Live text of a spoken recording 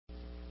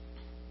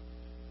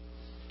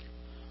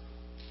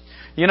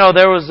You know,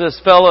 there was this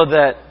fellow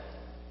that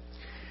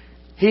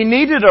he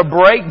needed a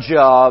brake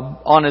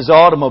job on his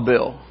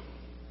automobile.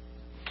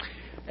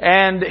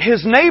 And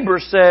his neighbor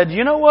said,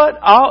 you know what,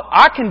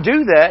 I can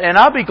do that and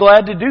I'll be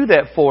glad to do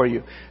that for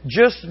you.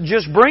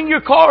 Just bring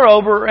your car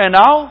over and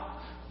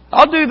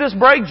I'll do this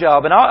brake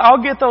job and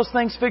I'll get those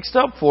things fixed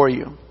up for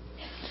you.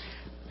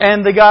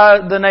 And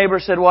the neighbor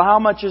said, well, how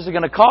much is it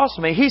going to cost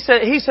me? He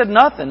said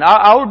nothing.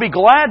 I would be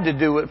glad to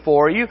do it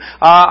for you.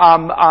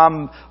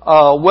 I'm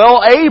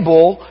well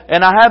able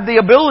and I have the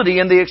ability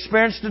and the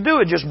experience to do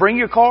it. Just bring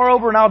your car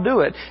over and I'll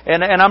do it.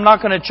 And I'm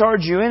not going to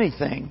charge you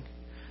anything.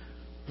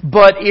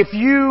 But if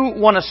you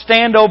want to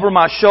stand over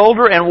my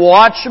shoulder and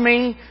watch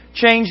me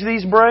change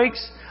these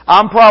brakes,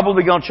 I'm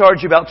probably going to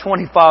charge you about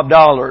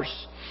 $25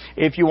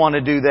 if you want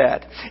to do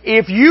that.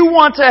 If you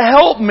want to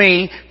help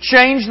me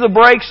change the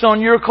brakes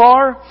on your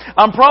car,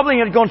 I'm probably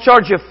going to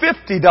charge you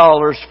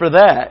 $50 for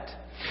that.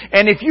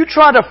 And if you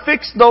try to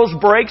fix those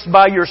brakes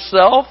by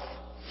yourself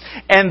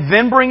and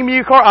then bring me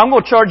your car, I'm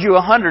going to charge you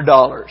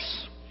 $100.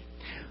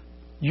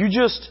 You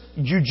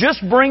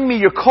just bring me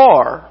your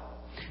car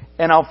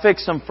and I'll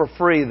fix them for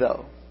free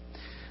though.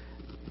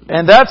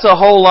 And that's a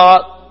whole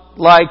lot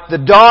like the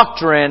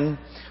doctrine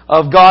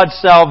of God's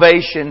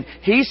salvation.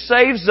 He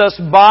saves us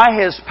by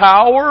His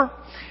power.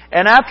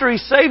 And after He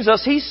saves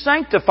us, He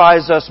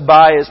sanctifies us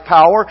by His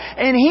power.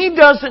 And He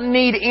doesn't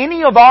need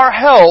any of our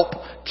help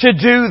to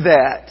do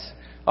that.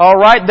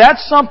 Alright?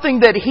 That's something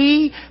that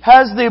He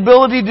has the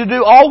ability to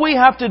do. All we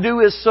have to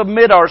do is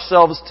submit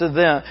ourselves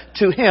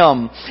to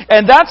Him.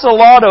 And that's a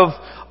lot of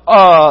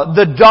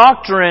the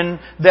doctrine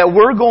that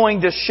we're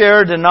going to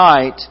share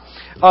tonight.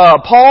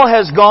 Paul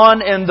has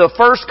gone in the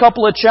first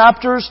couple of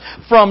chapters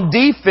from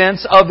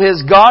defense of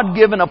his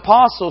God-given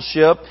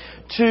apostleship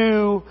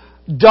to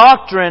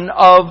doctrine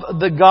of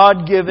the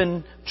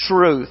God-given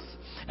truth.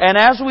 And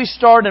as we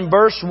start in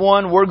verse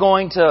 1, we're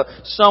going to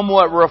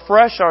somewhat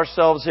refresh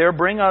ourselves here,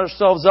 bring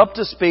ourselves up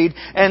to speed,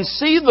 and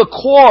see the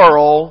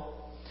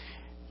quarrel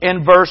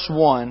in verse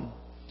 1.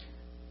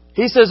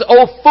 He says,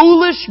 O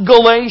foolish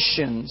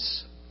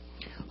Galatians,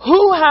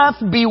 who hath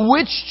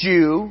bewitched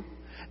you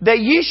that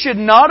ye should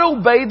not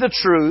obey the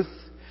truth,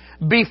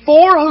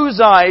 before whose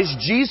eyes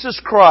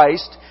Jesus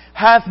Christ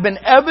hath been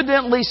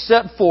evidently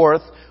set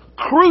forth,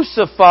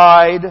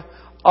 crucified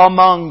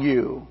among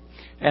you?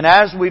 And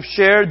as we've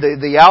shared,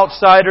 the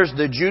outsiders,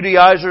 the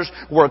Judaizers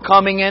were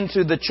coming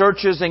into the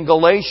churches in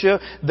Galatia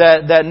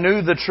that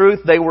knew the truth.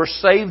 They were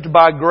saved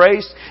by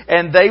grace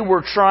and they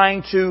were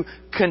trying to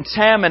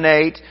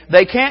contaminate.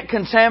 They can't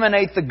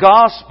contaminate the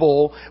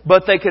gospel,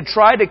 but they could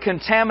try to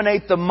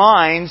contaminate the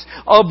minds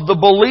of the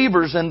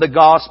believers in the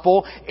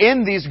gospel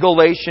in these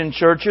Galatian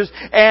churches.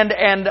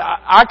 And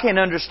I can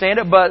understand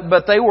it,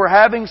 but they were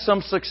having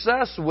some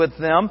success with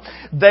them.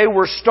 They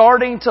were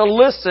starting to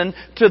listen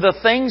to the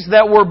things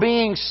that were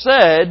being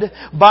said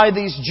by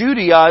these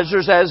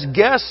Judaizers as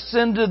guests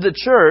into the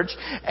church.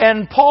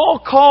 And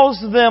Paul calls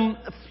them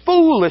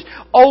foolish.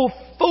 Oh,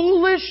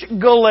 foolish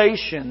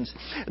Galatians.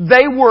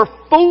 They were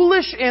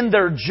foolish in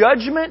their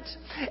judgment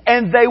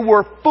and they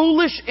were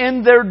foolish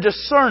in their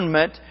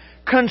discernment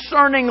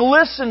concerning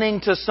listening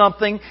to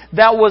something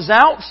that was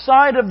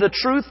outside of the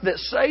truth that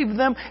saved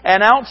them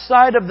and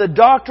outside of the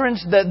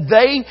doctrines that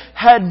they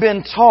had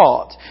been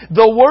taught.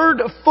 The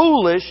word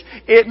foolish,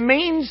 it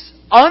means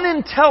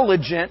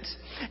unintelligent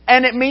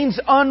and it means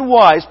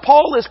unwise.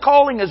 Paul is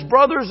calling his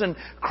brothers in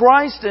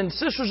Christ and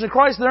sisters in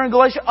Christ there in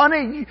Galatia,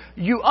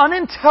 you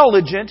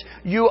unintelligent,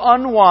 you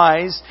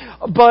unwise.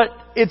 But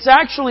it's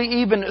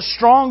actually even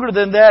stronger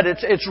than that.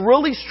 It's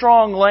really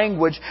strong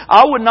language.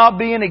 I would not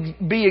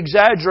be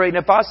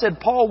exaggerating if I said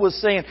Paul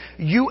was saying,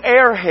 you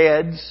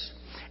airheads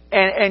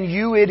and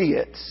you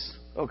idiots.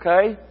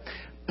 Okay?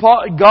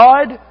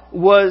 God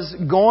was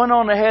going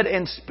on ahead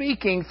and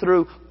speaking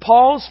through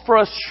Paul's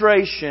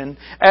frustration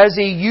as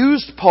he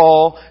used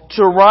Paul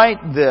to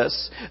write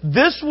this.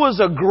 This was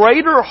a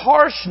greater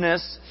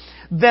harshness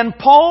than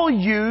Paul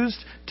used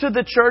to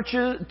the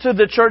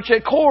church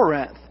at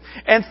Corinth.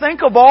 And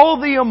think of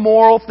all the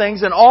immoral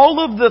things and all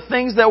of the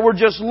things that were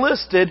just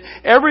listed.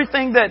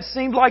 Everything that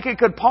seemed like it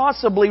could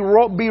possibly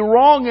be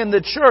wrong in the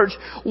church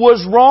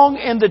was wrong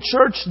in the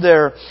church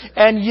there.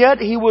 And yet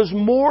he was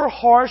more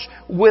harsh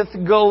with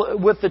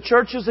the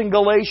churches in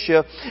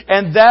Galatia.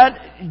 And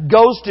that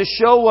goes to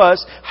show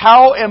us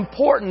how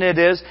important it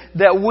is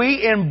that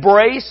we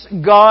embrace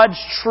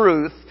God's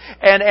truth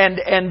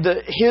and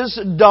His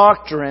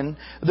doctrine,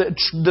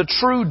 the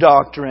true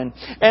doctrine.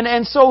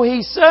 And so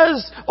he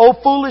says, O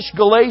foolish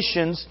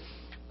Galatians,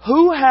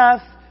 who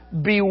hath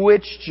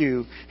bewitched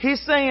you?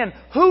 He's saying,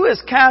 who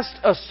has cast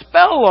a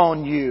spell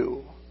on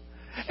you?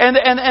 And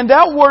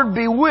that word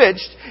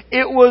bewitched,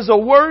 it was a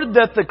word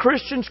that the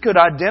Christians could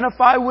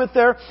identify with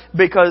there,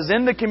 because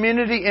in the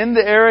community, in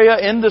the area,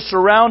 in the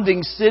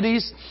surrounding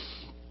cities,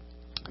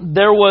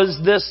 there was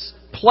this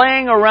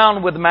playing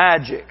around with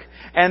magic.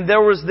 and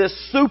there was this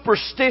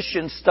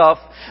superstition stuff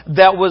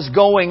that was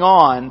going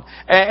on,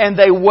 and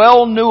they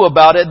well knew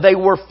about it. They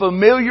were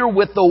familiar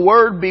with the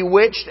word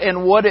bewitched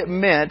and what it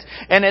meant.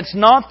 And it's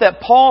not that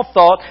Paul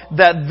thought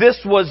that this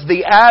was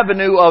the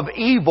avenue of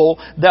evil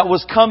that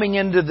was coming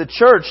into the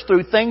church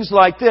through things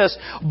like this.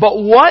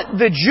 But what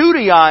the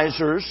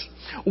Judaizers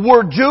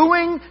were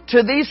doing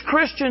to these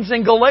Christians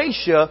in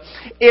Galatia,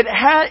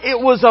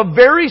 it was a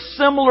very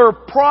similar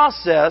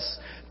process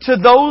to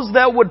those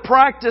that would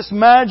practice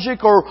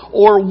magic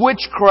or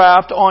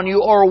witchcraft on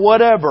you or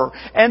whatever.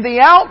 And the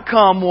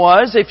outcome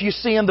was, if you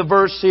see in the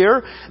verse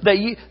here,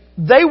 that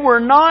they were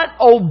not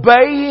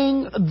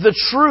obeying the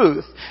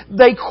truth.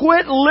 They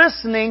quit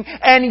listening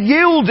and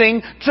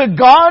yielding to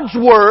God's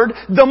Word,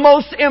 the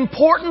most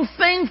important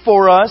thing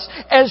for us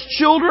as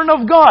children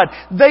of God.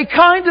 They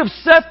kind of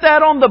set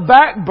that on the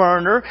back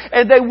burner,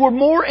 and they were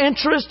more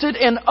interested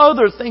in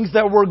other things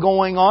that were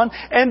going on,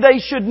 and they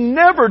should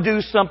never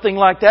do something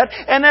like that.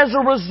 And as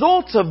a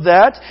result of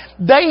that,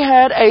 they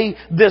had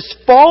this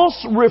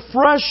false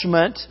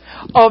refreshment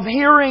of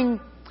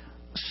hearing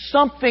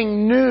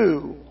something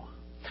new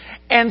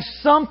and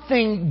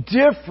something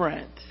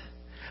different.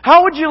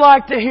 How would you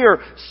like to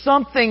hear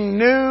something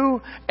new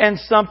and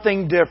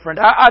something different?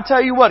 I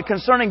tell you what,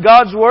 concerning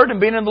God's Word and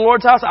being in the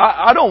Lord's house,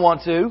 I don't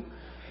want to.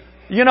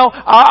 You know,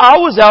 I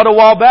was out a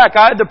while back.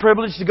 I had the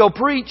privilege to go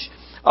preach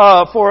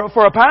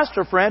for a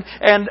pastor friend,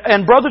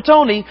 and Brother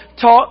Tony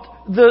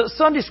taught the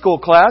Sunday school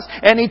class,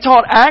 and he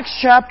taught Acts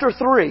chapter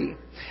 3.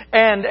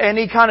 And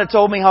he kind of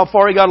told me how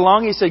far he got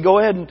along. He said, go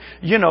ahead and,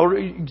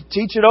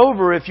 teach it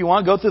over if you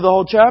want. Go through the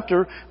whole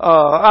chapter.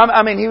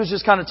 He was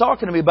just kind of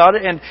talking to me about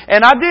it. And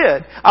I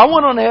did. I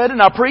went on ahead and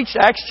I preached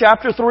Acts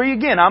chapter 3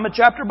 again. I'm a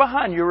chapter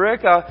behind you,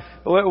 Rick.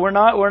 We're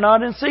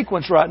not in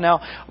sequence right now.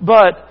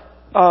 But,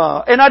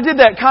 and I did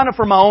that kind of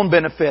for my own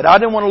benefit. I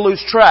didn't want to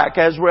lose track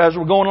as we're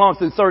going along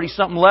through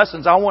 30-something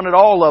lessons. I wanted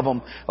all of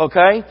them.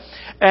 Okay?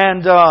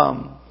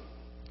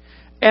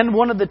 And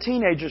one of the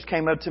teenagers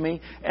came up to me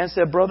and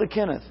said, Brother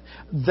Kenneth,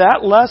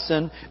 that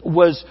lesson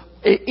was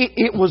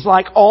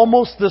like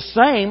almost the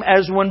same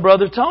as when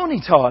Brother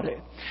Tony taught it.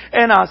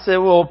 And I said,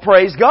 well,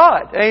 praise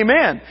God.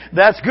 Amen.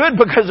 That's good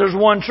because there's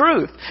one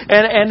truth.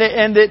 And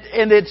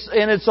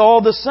it's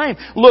all the same.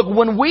 Look,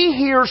 when we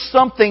hear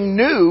something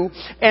new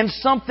and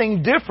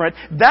something different,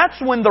 that's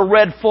when the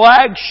red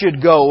flag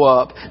should go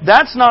up.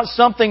 That's not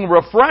something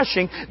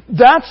refreshing.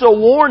 That's a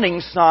warning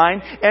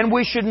sign, and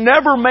we should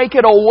never make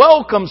it a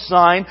welcome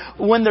sign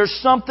when there's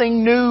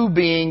something new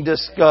being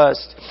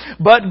discussed.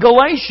 But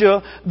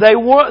Galatia, they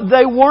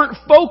weren't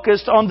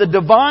focused on the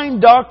divine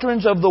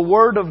doctrines of the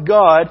Word of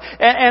God,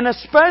 and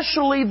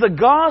especially the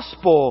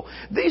gospel.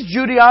 These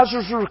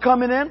Judaizers were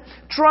coming in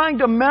trying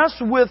to mess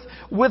with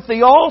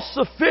the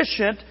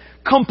all-sufficient,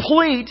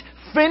 complete,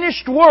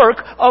 finished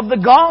work of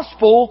the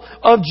gospel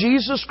of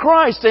Jesus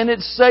Christ and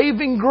its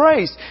saving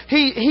grace.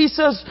 He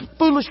says,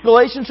 foolish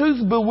Galatians,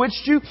 who's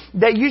bewitched you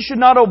that you should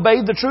not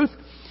obey the truth?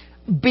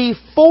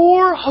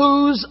 Before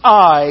whose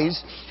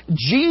eyes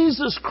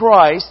Jesus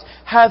Christ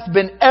hath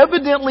been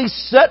evidently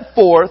set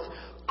forth,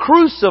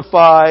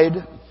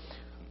 crucified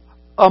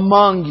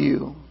among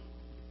you.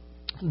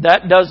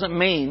 That doesn't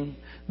mean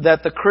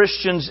that the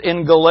Christians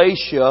in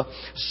Galatia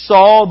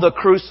saw the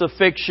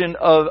crucifixion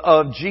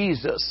of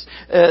Jesus.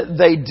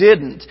 They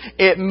didn't.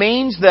 It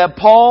means that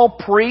Paul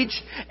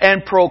preached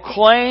and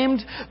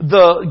proclaimed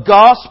the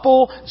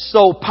gospel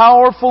so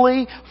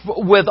powerfully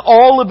with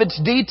all of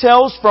its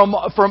details from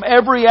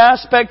every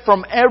aspect,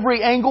 from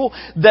every angle,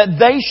 that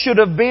they should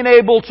have been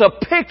able to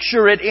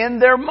picture it in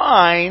their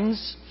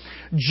minds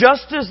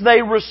just as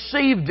they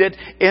received it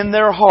in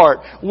their heart.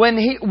 When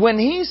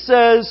he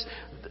says,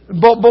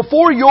 but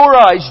before your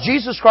eyes,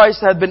 Jesus Christ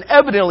had been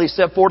evidently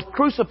set forth,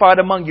 crucified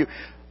among you.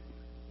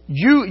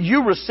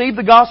 You received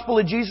the gospel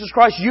of Jesus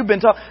Christ. You've been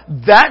taught.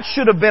 That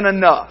should have been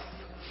enough.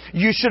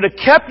 You should have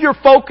kept your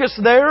focus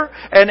there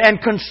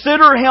and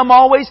consider Him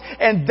always.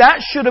 And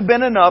that should have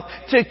been enough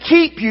to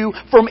keep you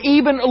from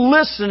even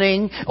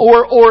listening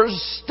or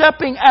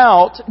stepping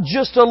out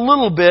just a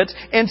little bit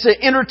into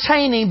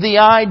entertaining the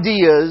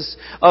ideas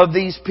of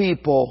these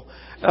people.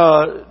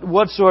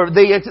 Whatsoever.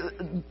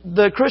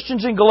 The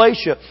Christians in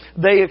Galatia,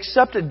 they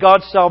accepted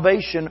God's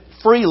salvation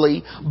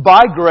freely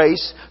by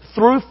grace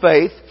through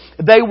faith.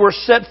 They were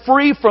set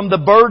free from the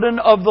burden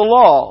of the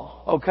law.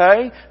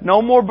 Okay?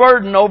 No more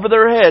burden over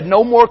their head.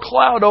 No more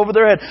cloud over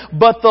their head.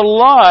 But the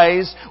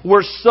lies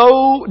were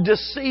so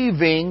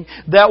deceiving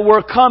that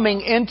were coming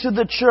into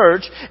the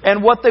church.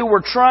 And what they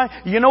were trying,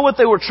 you know what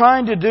they were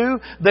trying to do?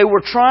 They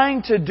were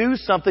trying to do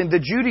something, the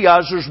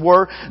Judaizers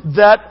were,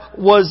 that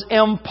was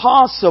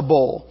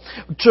impossible.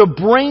 To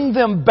bring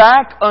them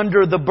back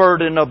under the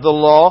burden of the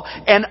law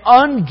and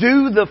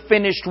undo the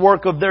finished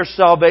work of their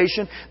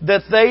salvation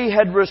that they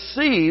had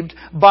received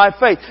by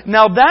faith.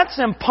 Now that's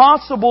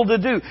impossible to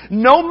do.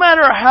 no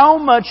matter how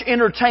much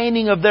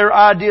entertaining of their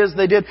ideas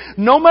they did,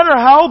 no matter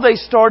how they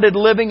started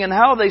living and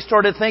how they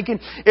started thinking,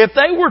 if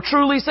they were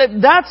truly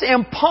saved, that's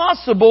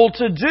impossible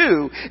to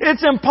do.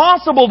 It's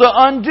impossible to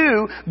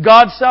undo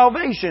God's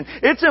salvation.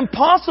 It's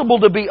impossible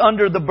to be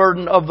under the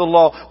burden of the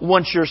law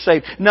once you're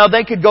saved. Now,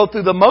 they could go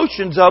through the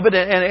motions of it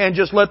and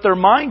just let their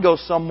mind go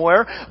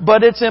somewhere,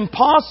 but it's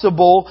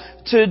impossible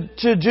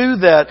to do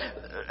that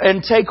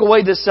and take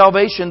away the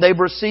salvation they've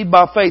received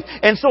by faith.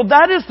 And so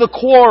that is the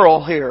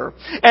quarrel here.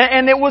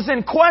 And it was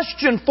in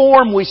question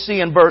form we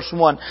see in verse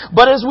 1.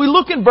 But as we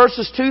look in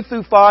verses 2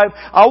 through 5,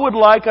 I would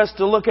like us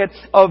to look at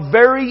a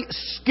very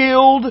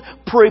skilled,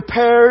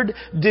 prepared,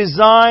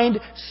 designed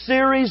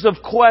series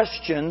of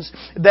questions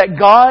that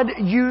God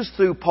used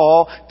through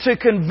Paul to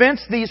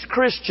convince these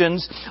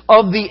Christians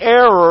of the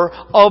error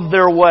of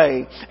their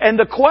way. And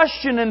the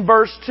question in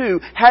verse 2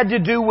 had to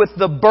do with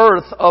the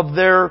birth of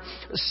their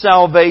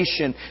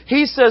salvation.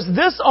 He says,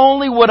 "This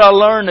only would I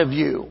learn of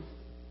you.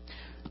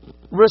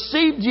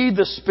 Received ye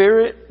the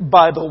Spirit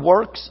by the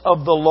works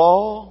of the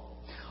law,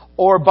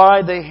 or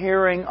by the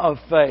hearing of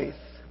faith?"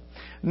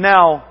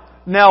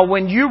 Now,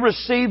 when you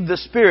received the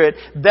Spirit,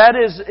 that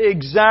is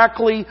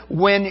exactly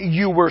when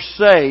you were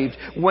saved.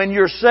 When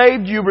you're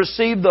saved, you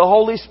receive the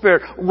Holy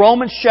Spirit.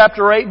 Romans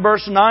chapter 8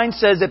 verse 9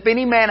 says, "If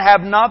any man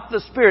have not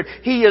the Spirit,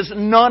 he is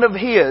none of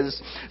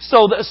his."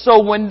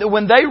 So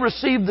when they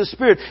received the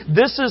Spirit,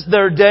 this is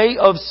their day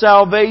of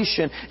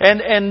salvation.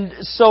 And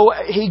so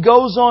he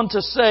goes on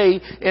to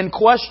say in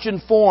question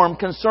form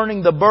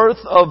concerning the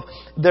birth of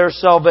their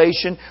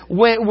salvation,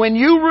 when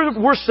you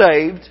were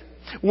saved,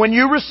 when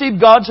you received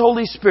God's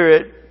Holy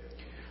Spirit,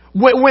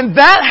 when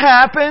that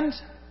happened,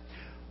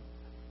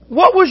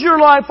 what was your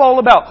life all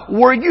about?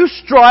 Were you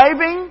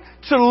striving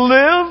to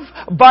live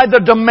by the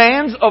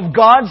demands of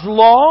God's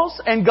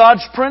laws and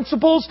God's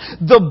principles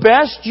the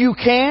best you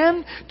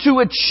can to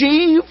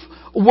achieve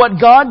what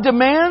God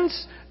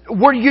demands?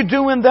 Were you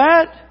doing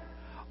that?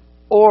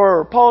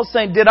 Or Paul's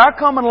saying, did I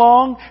come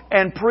along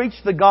and preach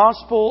the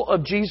gospel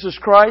of Jesus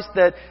Christ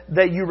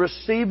that you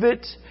receive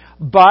it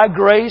by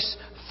grace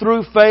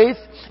through faith,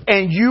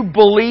 and you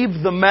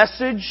believe the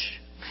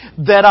message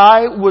that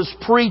I was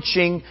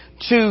preaching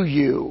to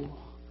you?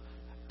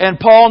 And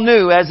Paul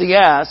knew, as he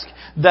asked,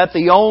 that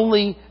the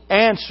only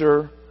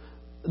answer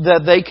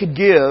that they could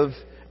give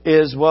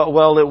is,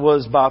 well, it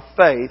was by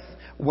faith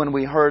when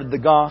we heard the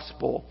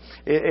gospel.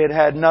 It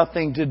had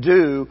nothing to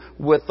do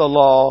with the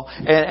law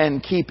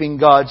and keeping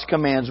God's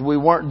commands. We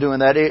weren't doing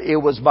that. It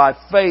was by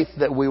faith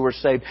that we were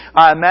saved.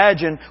 I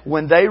imagine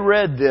when they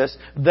read this,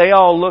 they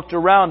all looked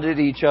around at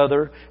each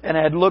other and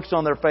had looks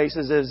on their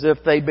faces as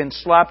if they'd been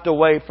slapped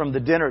away from the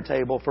dinner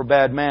table for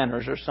bad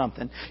manners or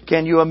something.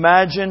 Can you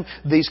imagine?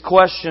 These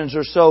questions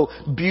are so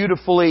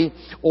beautifully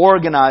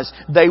organized.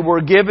 They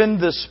were given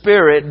the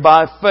Spirit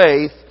by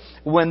faith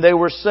when they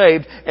were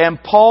saved, and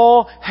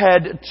Paul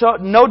had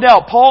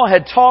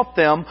taught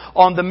them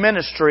on the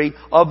ministry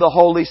of the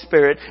Holy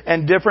Spirit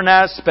and different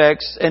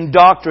aspects and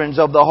doctrines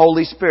of the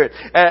Holy Spirit.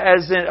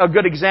 As a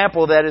good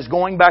example of that is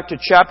going back to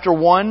chapter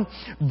 1,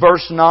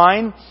 verse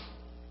 9.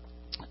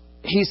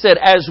 He said,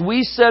 "As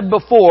we said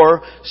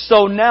before,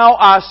 so now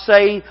I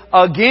say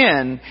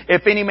again,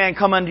 if any man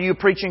come unto you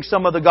preaching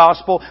some of the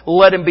gospel,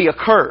 let him be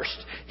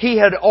accursed." He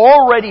had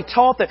already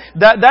taught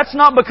that. That's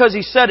not because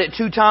he said it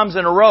 2 times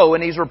in a row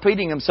and he's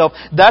repeating himself.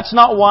 That's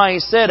not why he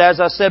said,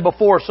 "As I said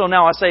before, so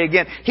now I say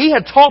again." He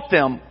had taught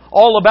them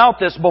all about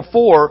this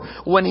before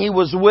when he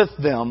was with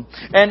them.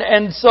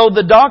 And so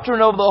the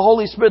doctrine of the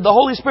Holy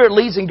Spirit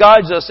leads and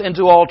guides us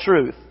into all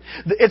truth.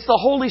 It's the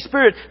Holy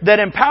Spirit that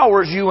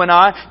empowers you and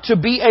I to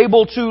be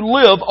able to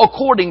live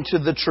according to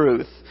the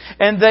truth.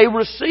 And they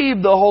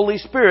received the Holy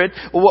Spirit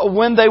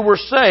when they were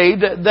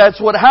saved. That's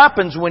what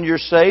happens when you're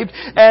saved.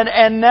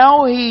 And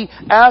now he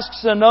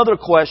asks another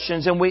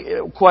question, and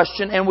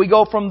we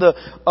go from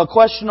a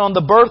question on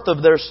the birth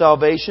of their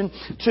salvation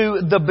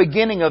to the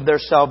beginning of their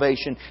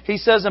salvation. He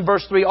says in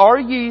verse 3, "Are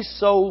ye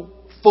so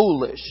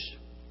foolish?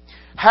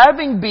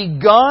 Having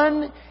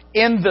begun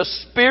in the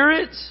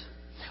Spirit,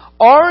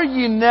 are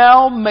ye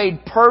now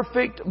made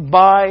perfect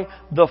by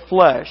the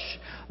flesh?"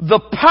 The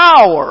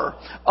power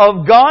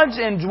of God's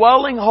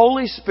indwelling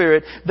Holy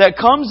Spirit that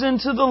comes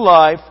into the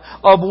life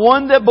of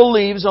one that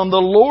believes on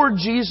the Lord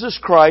Jesus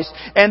Christ,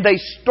 and they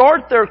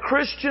start their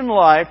Christian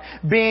life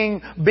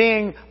being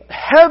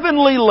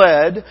heavenly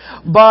led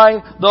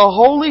by the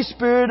Holy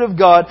Spirit of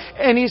God.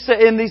 And he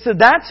said,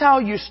 that's how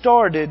you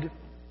started.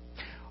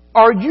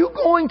 Are you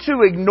going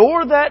to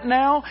ignore that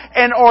now?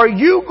 And are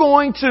you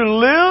going to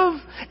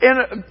live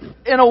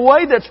in a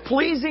way that's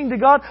pleasing to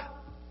God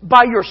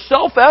by your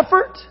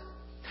self-effort?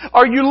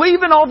 Are you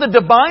leaving all the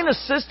divine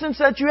assistance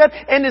that you had?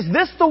 And is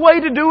this the way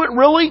to do it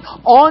really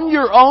on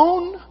your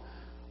own?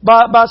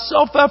 By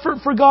self-effort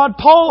for God?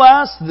 Paul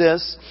asked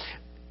this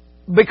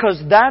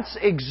because that's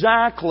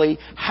exactly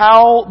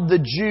how the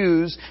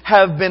Jews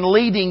have been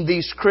leading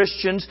these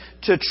Christians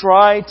to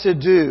try to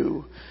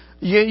do.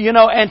 You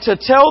know, and to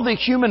tell the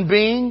human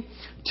being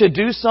to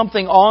do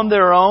something on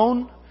their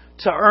own,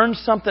 to earn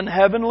something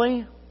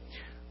heavenly,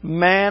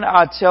 Man,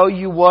 I tell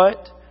you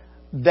what,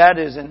 that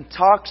is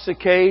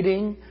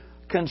intoxicating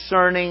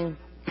concerning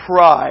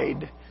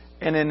pride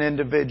in an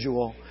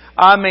individual.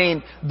 I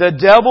mean, the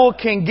devil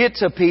can get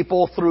to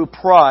people through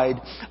pride.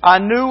 I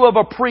knew of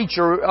a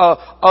preacher,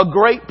 a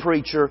great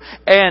preacher,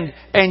 and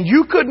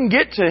you couldn't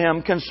get to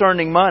him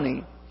concerning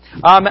money.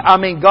 I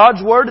mean,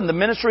 God's Word and the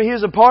ministry he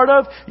is a part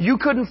of, you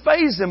couldn't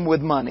faze him with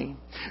money.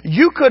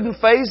 You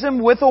couldn't faze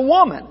him with a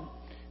woman.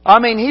 I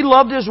mean, he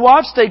loved his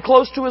wife, stayed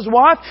close to his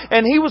wife,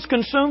 and he was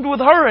consumed with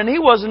her, and he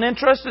wasn't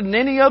interested in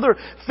any other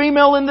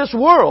female in this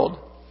world.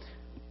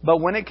 But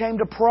when it came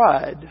to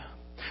pride,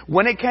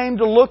 when it came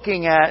to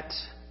looking at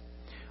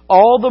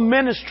all the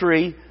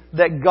ministry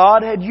that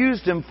God had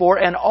used him for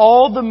and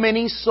all the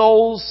many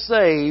souls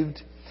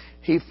saved,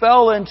 he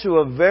fell into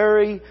a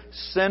very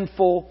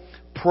sinful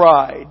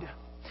pride.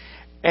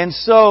 And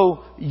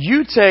so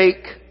you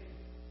take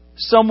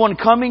someone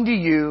coming to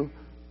you,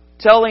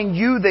 telling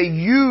you that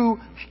you,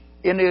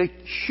 in a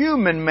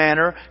human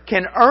manner,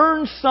 can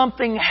earn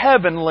something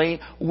heavenly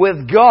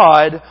with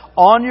God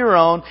on your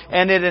own,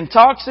 and it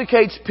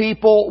intoxicates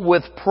people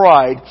with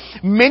pride.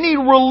 Many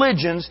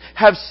religions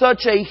have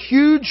such a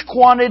huge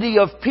quantity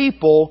of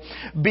people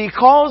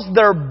because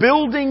they're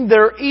building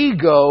their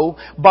ego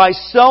by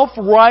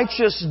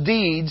self-righteous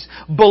deeds,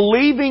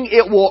 believing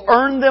it will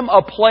earn them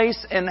a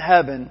place in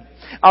heaven.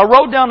 I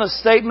wrote down a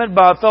statement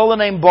by a fellow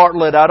named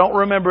Bartlett. I don't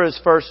remember his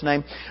first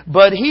name.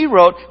 But he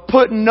wrote,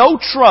 "Put no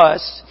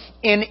trust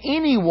in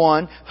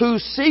anyone who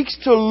seeks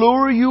to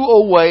lure you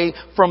away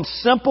from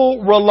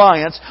simple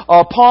reliance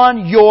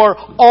upon your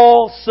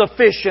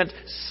all-sufficient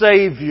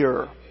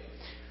Savior."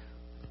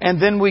 And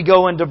then we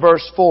go into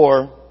verse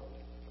 4,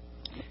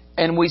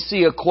 and we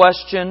see a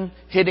question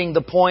hitting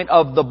the point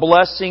of the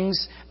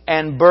blessings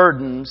and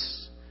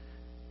burdens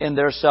in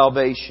their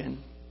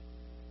salvation.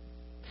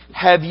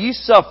 Have ye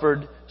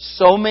suffered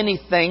so many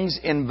things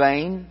in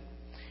vain,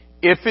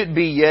 if it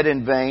be yet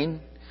in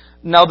vain?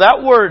 Now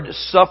that word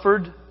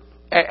suffered,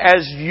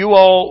 as you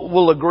all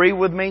will agree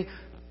with me,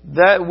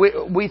 that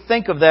we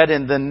think of that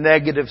in the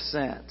negative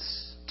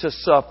sense, to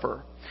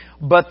suffer.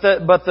 But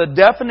the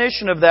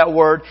definition of that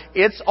word,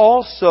 it's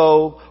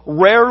also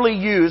rarely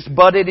used,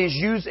 but it is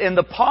used in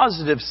the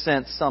positive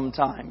sense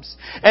sometimes.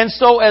 And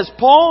so as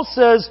Paul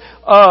says,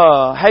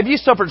 have you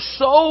suffered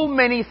so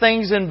many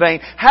things in vain?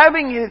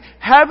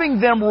 Having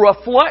them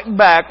reflect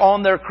back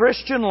on their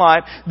Christian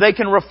life, they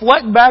can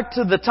reflect back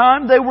to the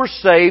time they were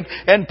saved,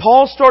 and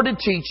Paul started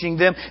teaching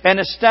them and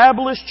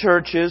established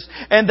churches,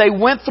 and they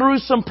went through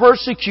some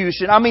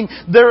persecution. I mean,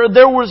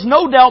 there was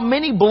no doubt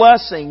many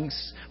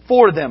blessings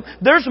for them.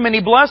 There's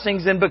many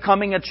blessings in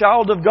becoming a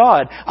child of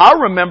God. I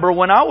remember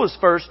when I was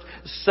first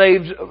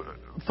saved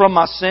from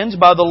my sins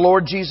by the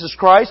Lord Jesus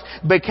Christ,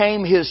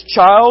 became His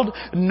child,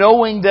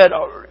 knowing that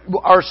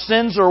our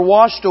sins are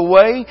washed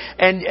away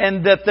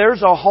and that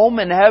there's a home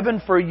in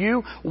heaven for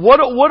you.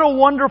 What a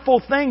wonderful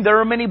thing. There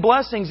are many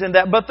blessings in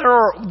that, but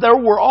there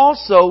were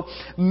also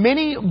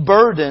many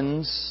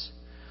burdens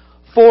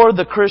for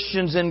the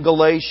Christians in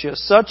Galatia,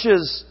 such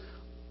as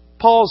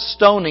Paul's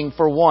stoning,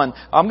 for one.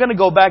 I'm going to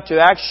go back to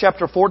Acts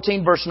chapter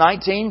 14, verse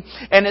 19.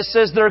 And it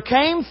says, "There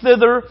came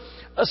thither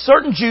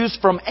certain Jews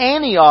from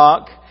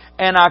Antioch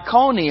and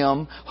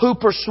Iconium, who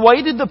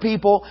persuaded the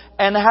people,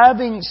 and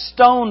having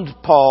stoned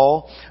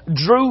Paul,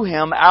 drew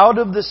him out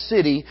of the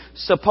city,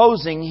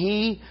 supposing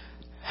he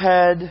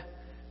had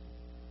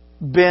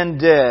been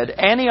dead."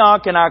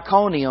 Antioch and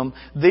Iconium,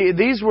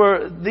 these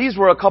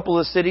were a couple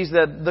of cities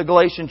that the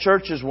Galatian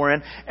churches were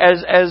in,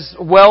 as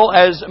well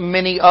as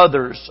many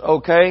others.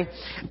 Okay,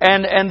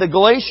 and the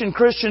Galatian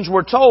Christians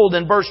were told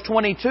in verse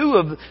 22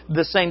 of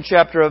the same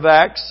chapter of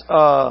Acts,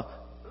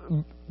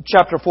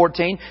 chapter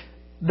 14.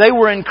 They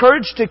were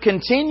encouraged to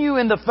continue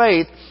in the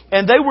faith,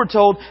 and they were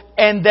told,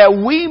 "And that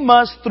we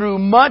must through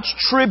much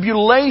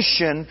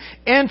tribulation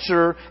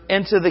enter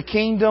into the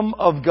kingdom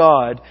of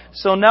God."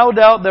 So no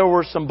doubt there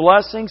were some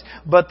blessings,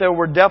 but there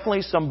were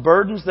definitely some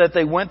burdens that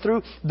they went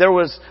through. There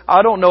was,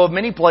 I don't know of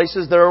many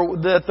places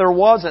that there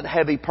wasn't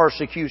heavy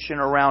persecution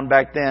around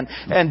back then.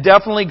 And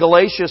definitely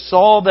Galatia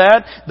saw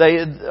that. They,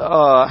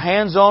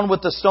 hands-on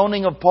with the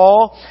stoning of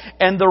Paul.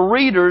 And the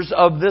readers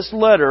of this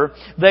letter,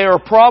 they are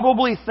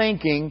probably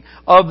thinking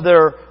of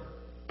their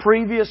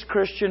previous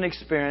Christian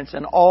experience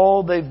and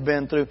all they've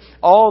been through,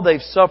 all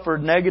they've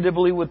suffered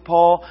negatively with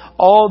Paul,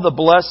 all the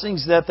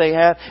blessings that they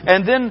had.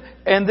 And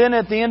then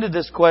at the end of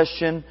this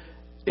question,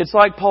 it's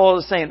like Paul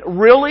is saying,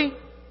 "Really?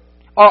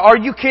 Are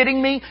you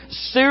kidding me?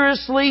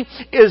 Seriously?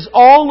 Is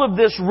all of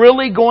this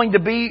really going to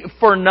be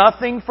for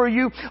nothing for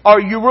you?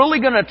 Are you really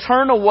going to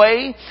turn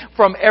away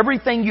from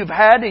everything you've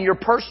had in your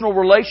personal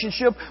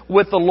relationship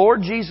with the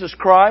Lord Jesus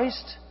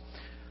Christ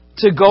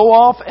to go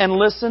off and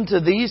listen to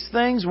these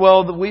things?"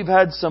 Well, we've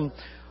had some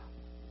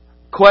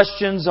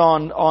questions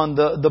on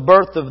the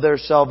birth of their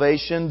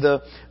salvation,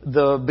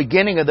 the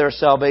beginning of their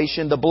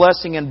salvation, the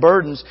blessing and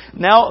burdens.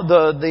 Now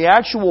the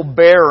actual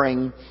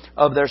bearing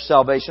of their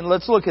salvation.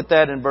 Let's look at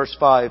that in verse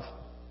 5.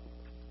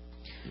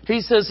 He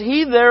says,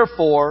 "He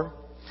therefore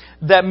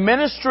that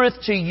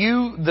ministereth to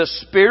you the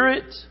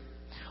Spirit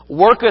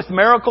worketh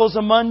miracles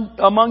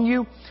among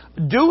you,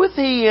 doeth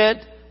He it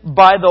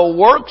by the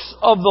works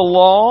of the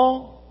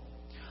law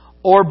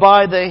or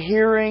by the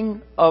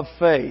hearing of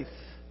faith?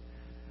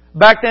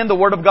 Back then, the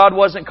Word of God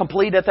wasn't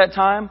complete at that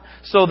time,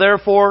 so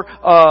therefore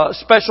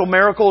special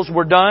miracles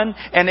were done,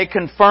 and it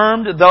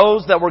confirmed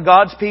those that were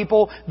God's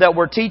people, that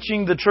were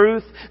teaching the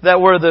truth, that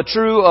were the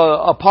true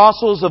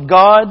apostles of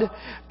God,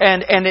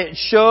 and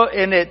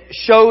it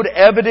showed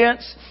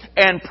evidence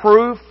and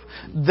proof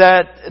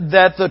that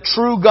the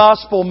true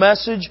gospel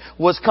message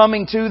was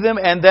coming to them,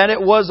 and that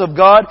it was of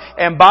God.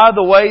 And by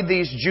the way,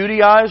 these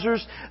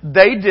Judaizers,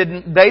 they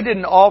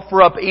didn't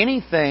offer up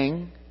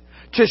anything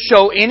to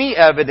show any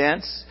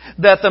evidence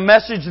that the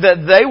message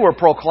that they were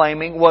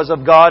proclaiming was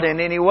of God in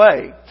any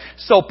way.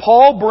 So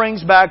Paul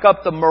brings back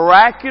up the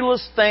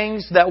miraculous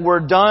things that were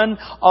done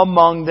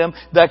among them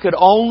that could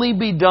only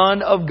be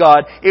done of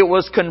God. It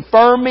was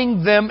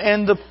confirming them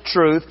in the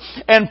truth.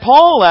 And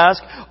Paul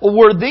asked,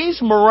 were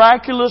these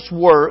miraculous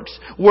works,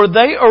 were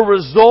they a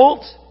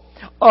result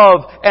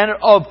of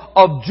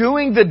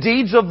doing the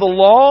deeds of the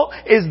law?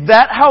 Is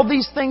that how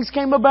these things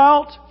came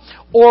about?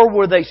 Or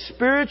were they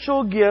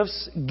spiritual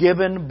gifts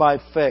given by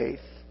faith?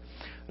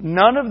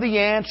 None of the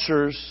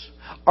answers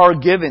are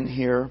given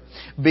here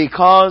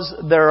because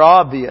they're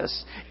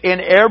obvious.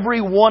 In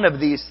every one of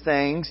these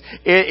things,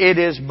 it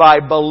is by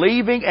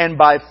believing and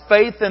by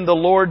faith in the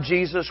Lord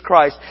Jesus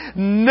Christ.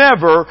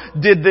 Never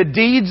did the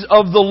deeds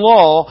of the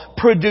law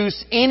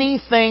produce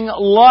anything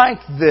like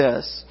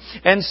this.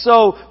 And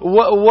so,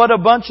 what a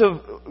bunch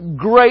of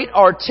great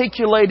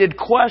articulated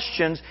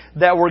questions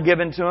that were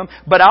given to him.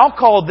 But I'll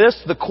call this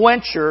the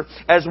quencher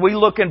as we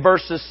look in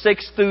verses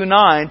 6 through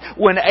 9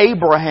 when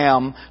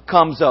Abraham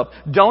comes up.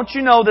 Don't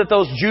you know that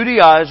those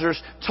Judaizers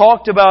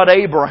talked about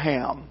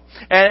Abraham?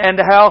 And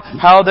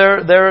how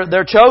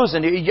they're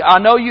chosen. I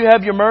know you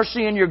have your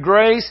mercy and your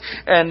grace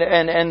and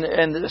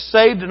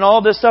saved and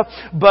all this stuff,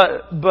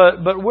 but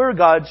we're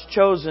God's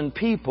chosen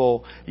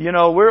people. You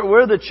know,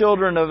 we're the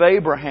children of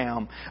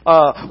Abraham.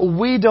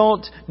 We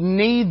don't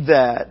need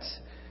that.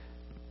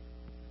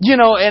 You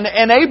know,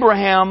 and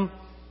Abraham,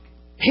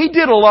 he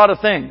did a lot of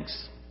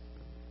things.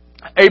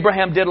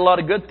 Abraham did a lot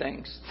of good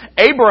things.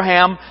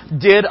 Abraham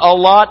did a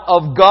lot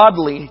of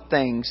godly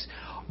things.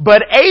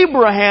 But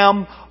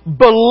Abraham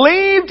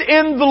believed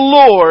in the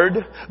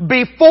Lord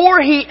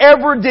before he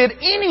ever did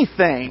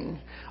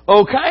anything.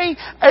 Okay?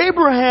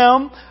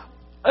 Abraham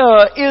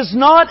is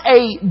not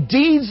a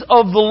deeds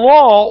of the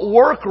law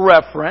work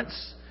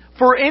reference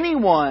for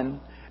anyone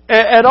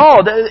at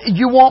all.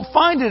 You won't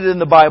find it in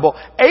the Bible.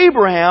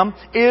 Abraham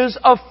is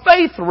a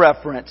faith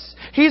reference.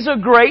 He's a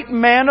great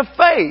man of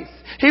faith.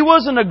 He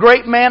wasn't a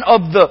great man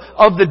of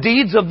the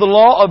deeds of the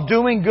law, of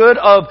doing good,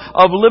 of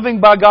living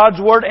by God's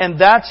Word, and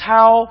that's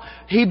how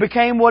he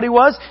became what he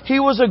was. He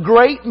was a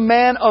great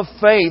man of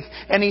faith,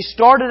 and he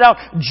started out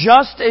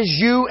just as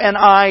you and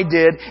I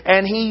did,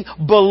 and he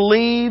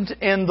believed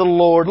in the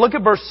Lord. Look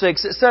at verse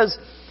 6. It says,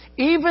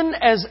 even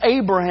as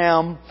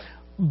Abraham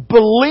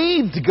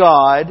believed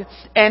God,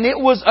 and it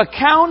was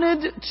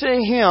accounted to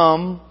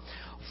him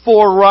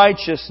for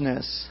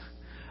righteousness.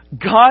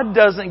 God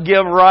doesn't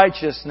give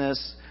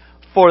righteousness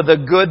for the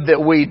good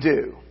that we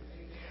do.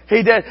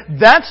 He did.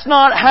 That's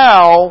not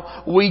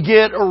how we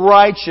get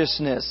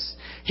righteousness.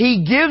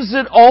 He gives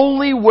it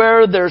only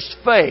where there's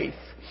faith.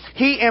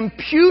 He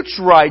imputes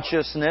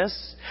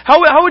righteousness.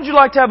 How would you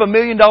like to have $1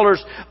 million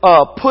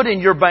put in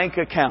your bank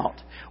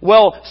account?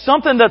 Well,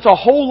 something that's a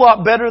whole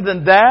lot better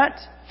than that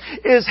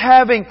is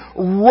having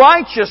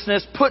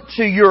righteousness put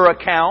to your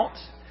account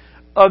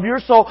of your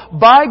soul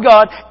by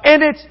God,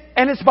 and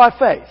it's by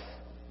faith.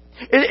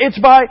 It's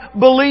by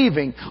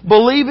believing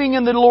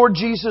in the Lord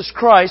Jesus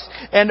Christ,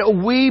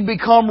 and we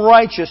become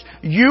righteous.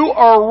 You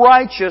are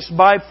righteous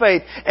by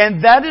faith.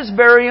 And that is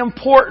very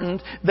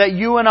important that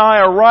you and I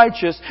are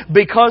righteous,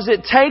 because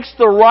it takes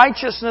the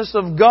righteousness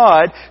of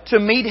God to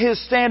meet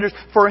His standards,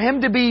 for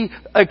Him to be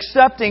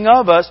accepting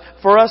of us,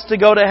 for us to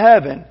go to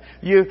heaven.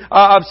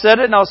 I've said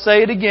it and I'll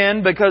say it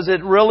again because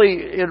it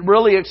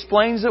really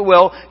explains it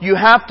well. You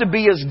have to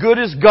be as good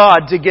as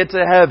God to get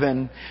to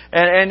heaven.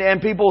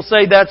 And people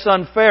say that's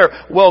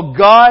unfair. Well,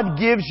 God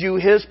gives you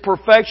His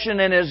perfection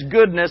and His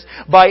goodness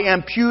by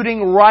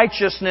imputing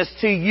righteousness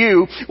to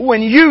you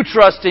when you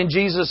trust in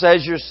Jesus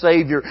as your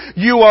Savior.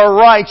 You are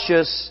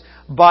righteous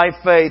by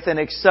faith and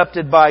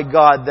accepted by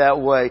God that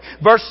way.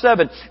 Verse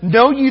 7,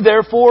 know ye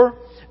therefore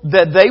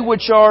that they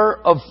which are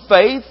of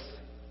faith,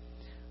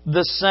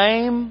 the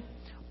same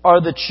are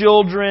the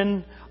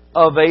children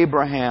of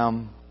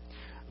Abraham.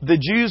 The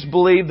Jews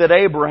believed that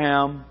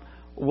Abraham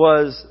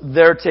was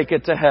their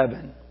ticket to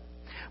heaven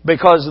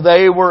because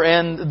they were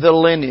in the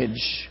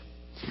lineage.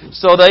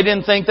 So they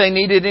didn't think they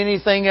needed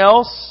anything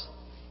else.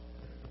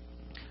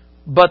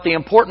 But the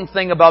important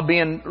thing about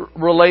being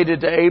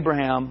related to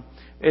Abraham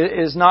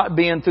is not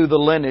being through the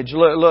lineage.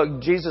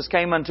 Look, Jesus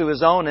came unto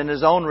His own, and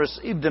His own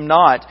received Him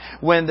not.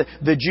 When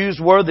the Jews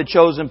were the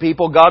chosen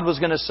people, God was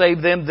going to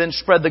save them, then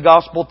spread the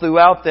gospel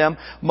throughout them.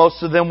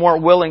 Most of them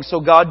weren't willing, so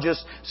God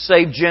just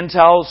saved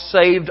Gentiles,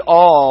 saved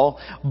all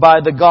by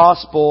the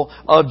gospel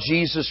of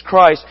Jesus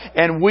Christ.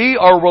 And we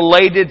are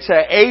related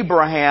to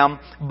Abraham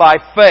by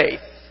faith.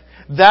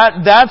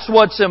 That's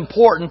what's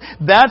important.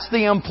 That's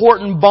the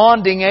important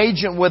bonding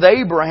agent with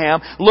Abraham.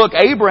 Look,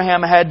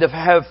 Abraham had to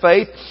have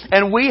faith,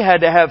 and we had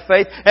to have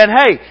faith. And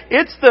hey,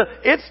 it's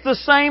the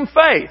same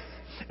faith.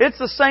 It's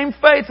the same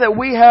faith that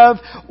we have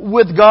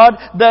with God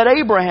that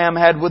Abraham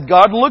had with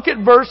God. Look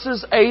at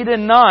verses 8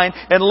 and 9,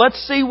 and let's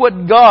see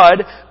what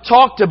God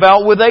talked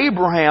about with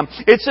Abraham.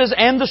 It says,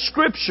 "And the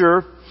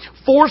Scripture,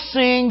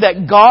 foreseeing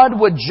that God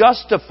would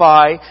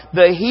justify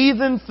the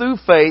heathen through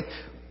faith,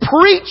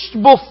 preached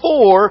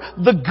before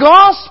the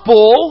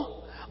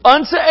gospel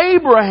unto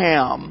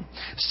Abraham,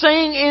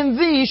 saying, In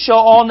thee shall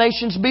all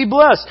nations be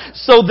blessed.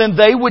 So then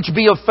they which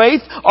be of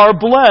faith are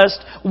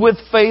blessed with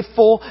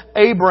faithful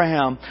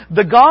Abraham."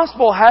 The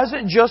gospel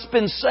hasn't just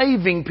been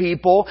saving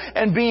people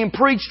and being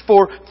preached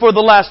for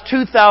the last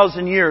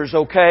 2,000 years,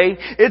 okay?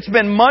 It's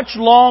been much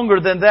longer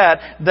than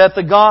that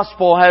the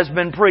gospel has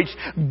been preached.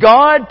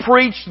 God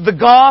preached the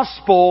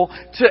gospel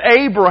to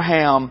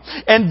Abraham.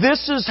 And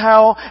this is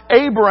how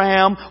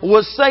Abraham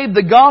was saved.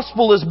 The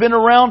gospel has been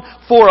around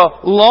for a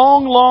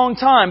long, long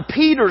time.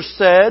 Peter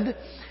said,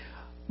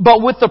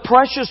 "But with the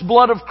precious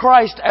blood of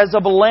Christ as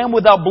of a lamb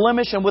without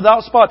blemish and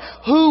without spot,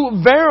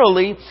 who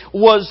verily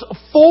was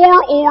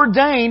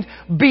foreordained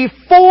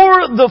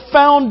before the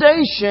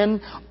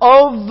foundation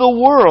of the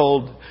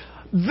world."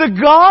 The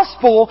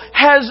gospel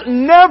has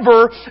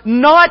never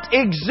not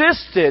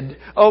existed,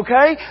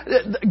 okay?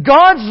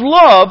 God's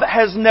love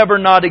has never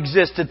not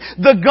existed.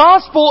 The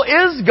gospel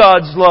is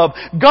God's love.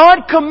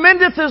 God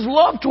commendeth His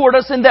love toward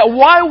us in that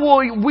while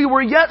we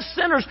were yet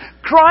sinners,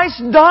 Christ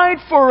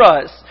died for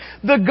us.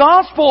 The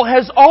gospel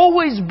has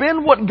always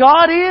been what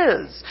God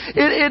is.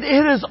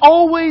 It has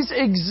always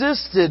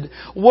existed.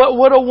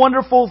 What a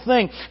wonderful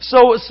thing.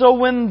 So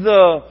when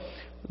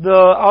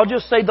I'll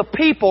just say the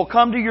people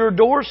come to your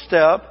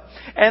doorstep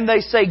and they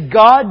say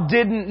God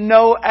didn't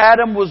know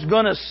Adam was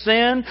going to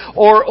sin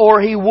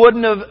or he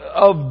wouldn't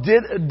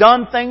have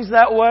done things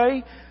that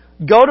way,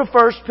 go to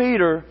 1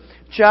 Peter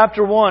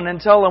chapter 1 and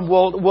tell them,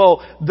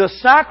 well, the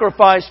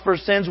sacrifice for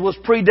sins was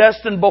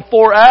predestined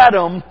before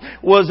Adam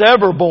was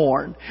ever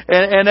born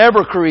and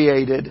ever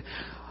created.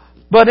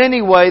 But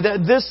anyway,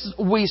 this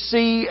we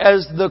see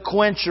as the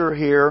quencher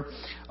here,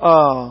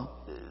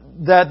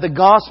 that the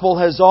gospel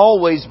has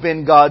always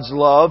been God's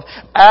love.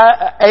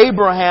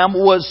 Abraham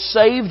was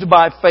saved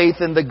by faith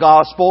in the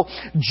gospel,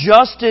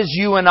 just as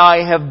you and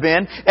I have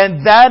been.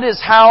 And that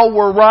is how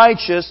we're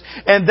righteous.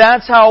 And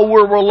that's how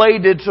we're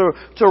related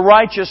to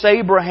righteous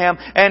Abraham.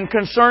 And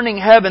concerning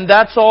heaven,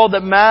 that's all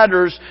that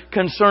matters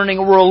concerning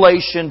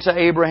relation to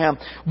Abraham.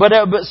 But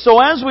so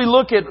as we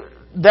look at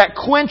that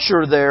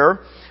quencher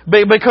there,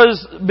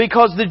 because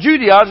the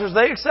Judaizers,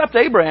 they accept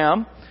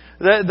Abraham.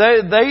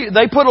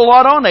 They put a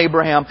lot on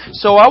Abraham.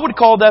 So I would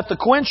call that the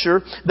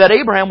quencher, that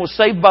Abraham was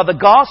saved by the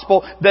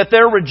gospel that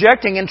they're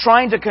rejecting and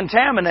trying to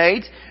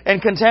contaminate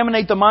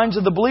the minds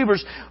of the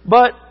believers.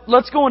 But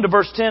let's go into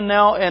verse 10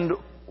 now, and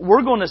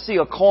we're going to see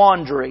a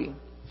quandary.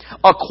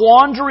 A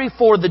quandary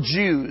for the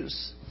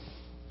Jews.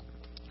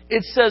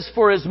 It says,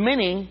 "For as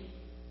many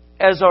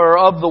as are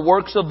of the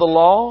works of the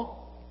law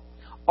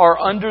are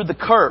under the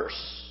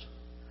curse.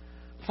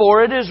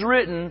 For it is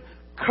written,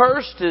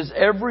 Cursed is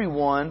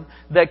everyone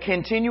that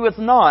continueth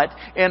not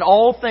in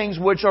all things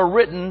which are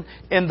written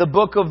in the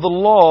book of the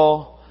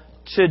law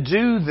to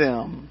do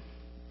them."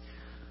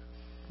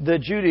 The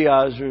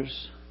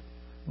Judaizers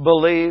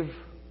believe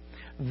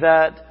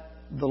that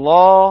the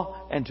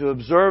law and to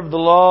observe the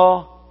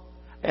law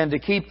and to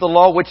keep the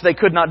law, which they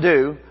could not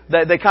do.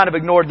 They kind of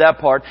ignored that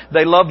part.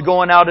 They loved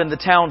going out in the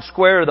town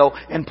square, though,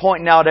 and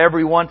pointing out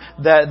everyone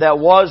that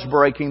was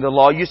breaking the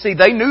law. You see,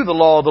 they knew the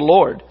law of the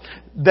Lord.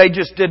 They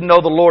just didn't know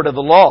the Lord of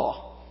the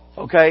law.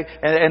 Okay?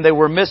 And they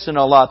were missing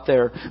a lot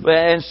there.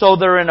 And so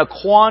they're in a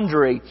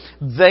quandary.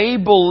 They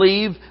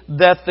believe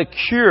that the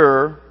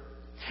cure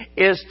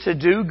is to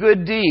do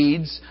good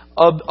deeds,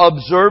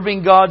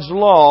 observing God's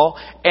law,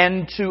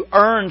 and to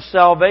earn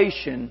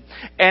salvation.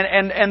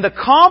 And the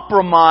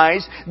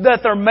compromise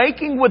that they're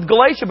making with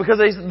Galatia, because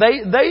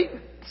they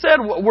said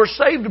we're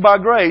saved by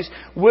grace,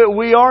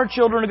 we are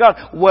children of God.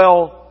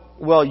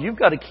 Well, you've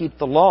got to keep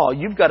the law.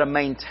 You've got to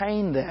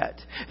maintain that.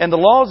 And the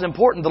law is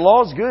important. The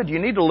law is good. You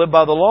need to live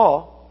by the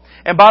law.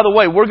 And by the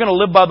way, we're going to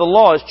live by the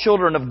law as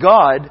children of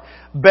God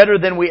better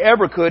than we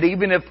ever could,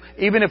 even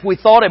if we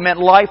thought it meant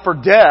life or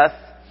death.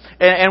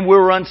 And we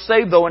were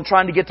unsaved though and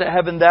trying to get to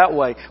heaven that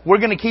way. We're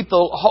going to keep the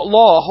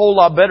law a whole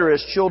lot better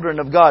as children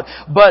of God.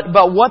 But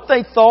what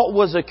they thought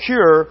was a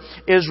cure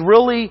is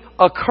really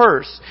a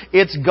curse.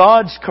 It's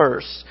God's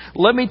curse.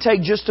 Let me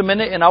take just a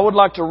minute and I would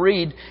like to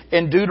read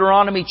in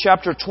Deuteronomy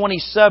chapter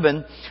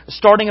 27,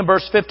 starting in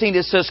verse 15.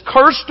 It says,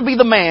 "Cursed be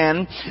the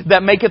man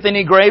that maketh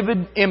any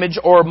graven image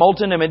or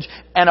molten image,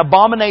 an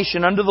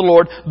abomination unto the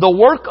Lord, the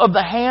work of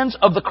the hands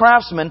of the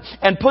craftsman,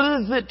 and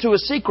putteth it to a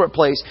secret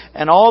place.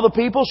 And all the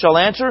people shall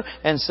answer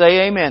and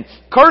say, Amen.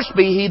 Cursed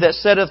be he that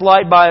setteth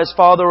light by his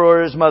father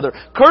or his mother.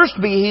 Cursed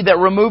be he that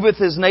removeth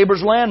his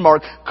neighbor's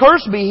landmark.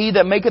 Cursed be he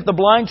that maketh the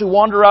blind to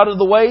wander out of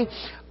the way.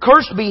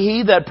 Cursed be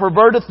he that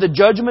perverteth the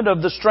judgment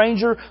of the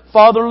stranger,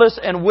 fatherless,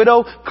 and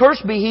widow.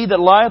 Cursed be he that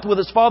lieth with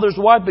his father's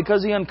wife,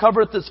 because he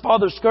uncovereth his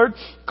father's skirt.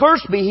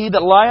 Cursed be he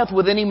that lieth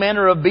with any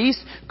manner of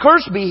beast.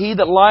 Cursed be he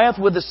that lieth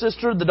with the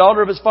sister, the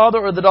daughter of his father,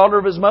 or the daughter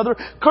of his mother.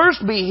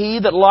 Cursed be he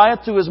that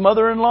lieth with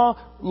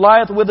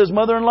his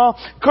mother-in-law.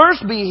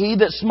 Cursed be he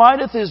that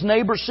smiteth his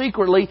neighbor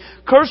secretly.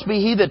 Cursed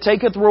be he that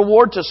taketh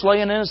reward to slay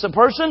an innocent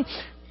person.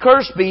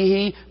 Cursed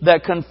be he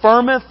that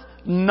confirmeth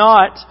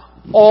not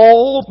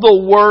all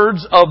the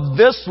words of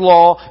this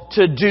law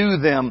to do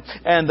them.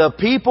 And the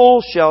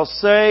people shall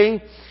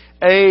say,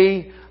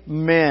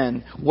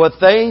 Amen. What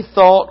they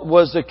thought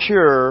was a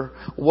cure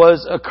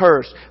was a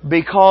curse.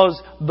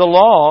 Because the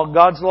law,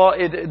 God's law,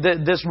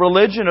 this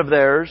religion of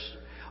theirs,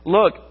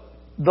 look,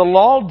 the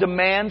law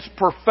demands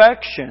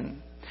perfection.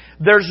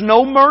 There's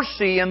no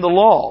mercy in the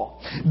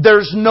law.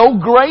 There's no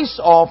grace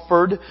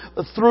offered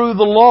through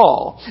the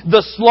law.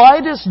 The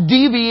slightest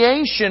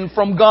deviation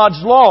from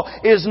God's law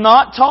is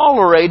not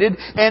tolerated,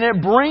 and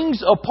it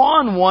brings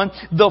upon one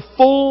the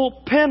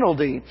full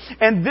penalty.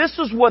 And this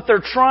is what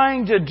they're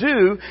trying to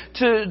do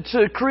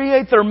to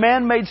create their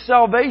man-made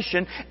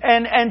salvation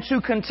and to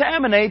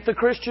contaminate the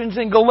Christians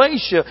in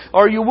Galatia.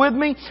 Are you with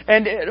me?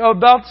 And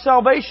about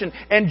salvation.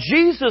 And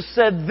Jesus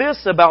said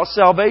this about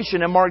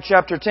salvation in Mark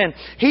chapter 10.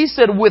 He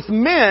said, "With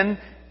men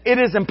it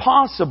is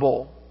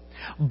impossible,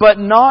 but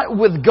not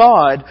with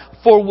God,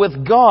 for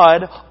with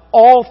God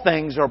all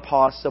things are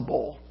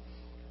possible."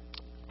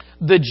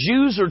 The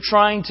Jews are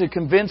trying to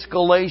convince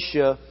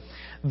Galatia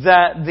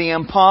that the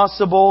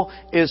impossible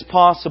is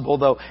possible,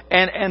 though.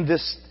 And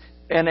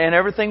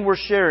everything we're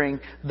sharing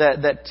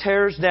that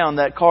tears down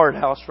that card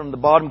house from the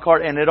bottom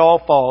card and it all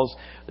falls,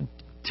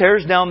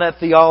 tears down that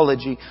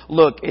theology.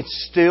 Look,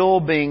 it's still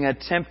being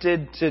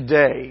attempted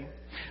today.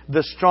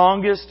 The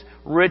strongest,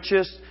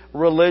 richest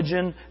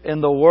religion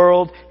in the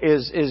world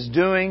is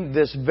doing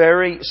this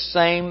very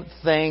same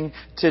thing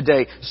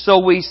today. So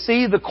we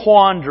see the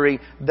quandary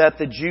that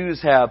the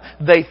Jews have.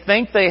 They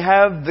think they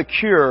have the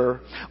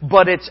cure,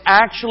 but it's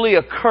actually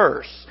a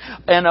curse.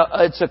 And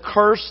it's a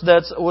curse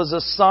that was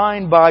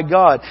assigned by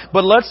God.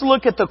 But let's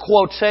look at the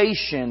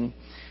quotation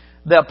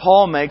that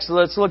Paul makes.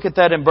 Let's look at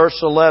that in verse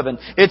 11.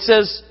 It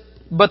says,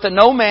 "But that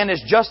no man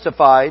is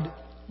justified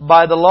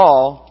by the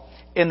law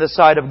in the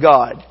sight of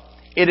God.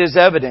 It is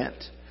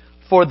evident.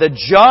 For the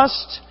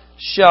just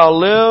shall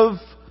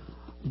live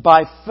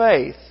by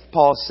faith,"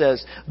 Paul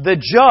says. The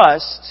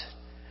just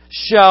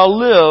shall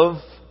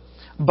live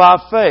by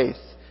faith.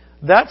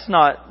 That's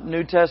not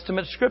New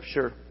Testament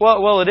Scripture.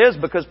 Well, it is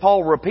because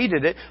Paul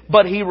repeated it,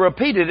 but he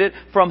repeated it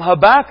from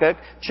Habakkuk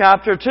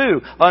chapter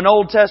 2, an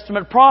Old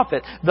Testament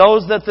prophet,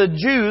 those that the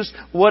Jews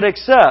would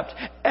accept.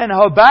 And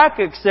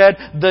Habakkuk said,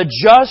 "The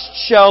just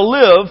shall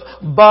live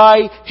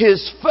by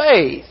his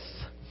faith."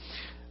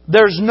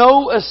 There's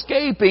no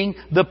escaping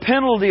the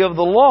penalty of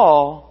the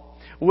law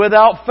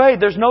without faith.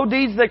 There's no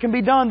deeds that can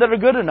be done that are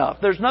good enough.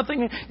 There's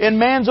nothing in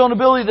man's own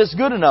ability that's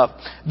good enough.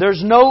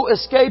 There's no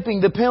escaping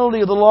the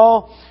penalty of the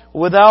law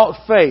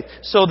without faith.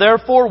 So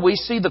therefore we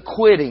see the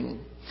quitting.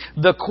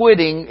 The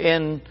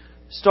quitting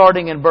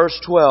starting in verse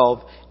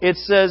 12. It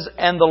says,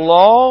 "And the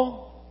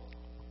law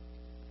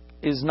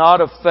is not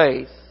of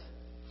faith,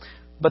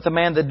 but the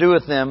man that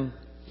doeth them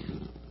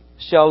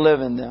shall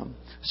live in them."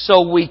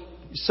 So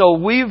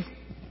we've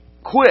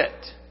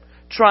quit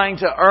trying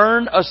to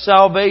earn a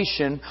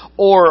salvation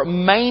or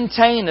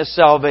maintain a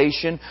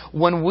salvation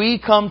when we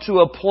come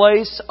to a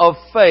place of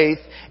faith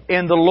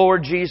in the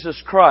Lord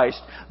Jesus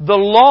Christ. The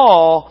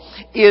law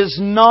is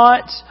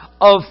not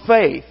of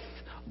faith.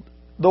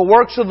 The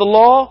works of the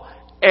law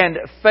and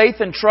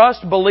faith and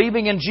trust,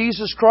 believing in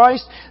Jesus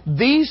Christ,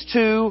 these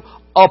two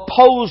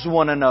oppose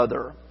one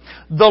another.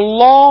 The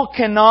law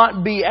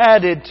cannot be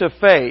added to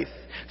faith.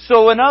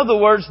 So in other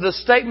words, the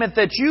statement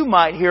that you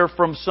might hear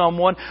from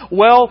someone,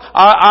 "Well,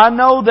 I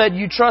know that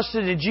you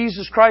trusted in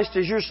Jesus Christ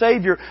as your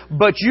Savior,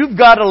 but you've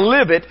got to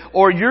live it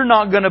or you're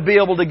not going to be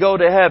able to go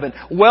to heaven."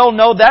 Well,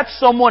 no, that's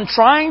someone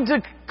trying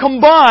to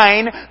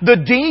combine the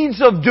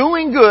deeds of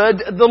doing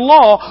good, the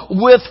law,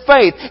 with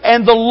faith.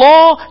 And the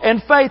law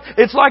and faith,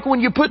 it's like when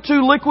you put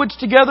two liquids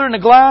together in a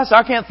glass.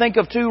 I can't think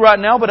of two right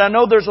now, but I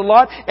know there's a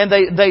lot, and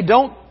they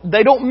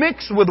don't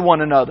mix with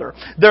one another.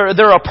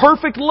 They're a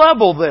perfect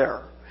level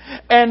there.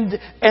 And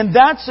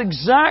that's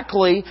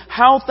exactly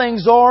how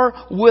things are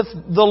with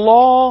the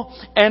law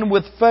and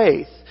with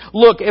faith.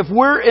 Look, if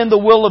we're in the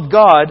will of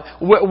God,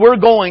 we're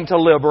going to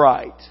live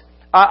right.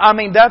 I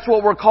mean, that's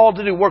what we're called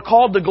to do. We're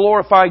called to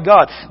glorify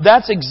God.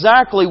 That's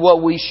exactly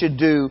what we should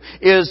do,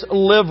 is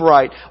live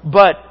right.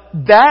 But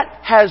that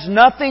has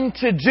nothing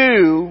to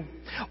do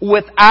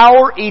with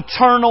our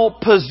eternal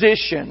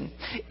position.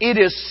 It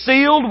is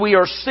sealed. We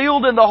are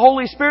sealed in the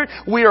Holy Spirit.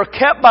 We are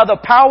kept by the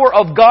power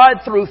of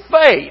God through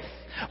faith.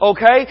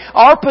 Okay?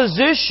 Our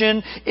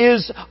position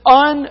is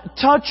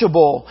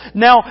untouchable.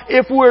 Now,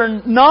 if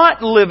we're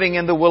not living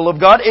in the will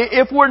of God,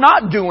 if we're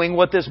not doing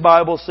what this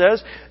Bible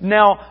says,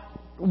 now,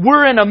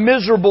 we're in a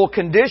miserable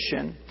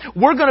condition.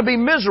 We're going to be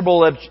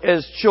miserable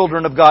as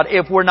children of God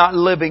if we're not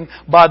living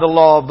by the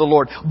law of the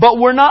Lord. But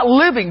we're not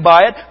living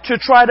by it to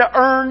try to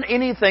earn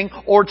anything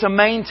or to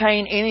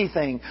maintain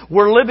anything.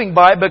 We're living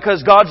by it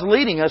because God's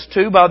leading us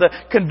to, by the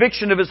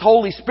conviction of His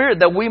Holy Spirit,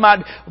 that we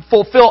might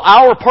fulfill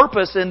our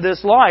purpose in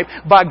this life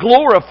by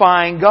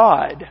glorifying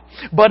God.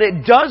 But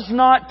it does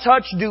not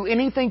do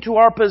anything to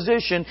our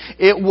position.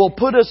 It will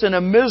put us in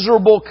a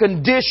miserable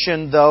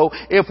condition, though,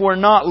 if we're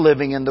not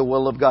living in the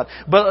will of God.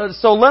 But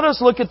so let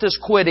us look at this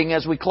quitting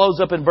as we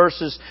close up in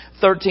verses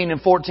 13 and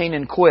 14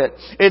 and quit.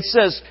 It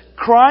says,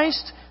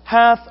 Christ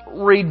hath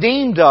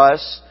redeemed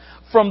us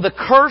from the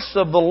curse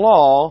of the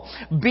law,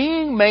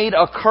 being made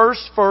a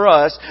curse for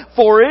us.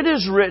 For it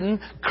is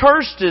written,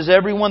 Cursed is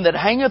everyone that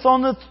hangeth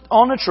on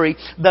a tree,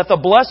 that the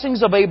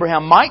blessings of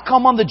Abraham might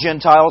come on the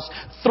Gentiles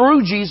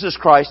through Jesus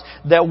Christ,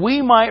 that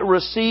we might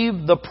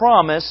receive the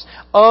promise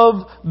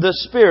of the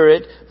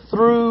Spirit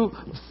through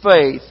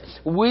faith.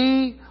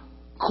 We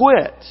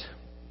quit.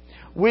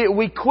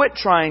 We quit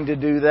trying to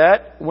do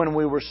that when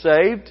we were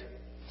saved.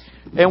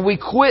 And we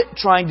quit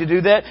trying to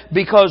do that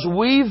because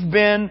we've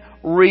been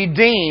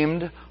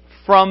redeemed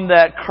from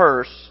that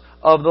curse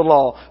of the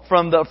law.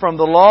 From the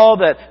law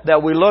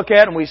that we look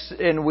at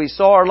and we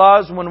saw our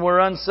lives when we're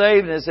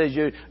unsaved, and it says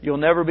you'll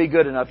never be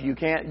good enough. You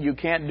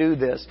can't do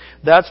this.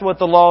 That's what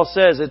the law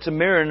says. It's a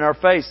mirror in our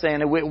face saying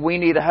that we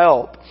need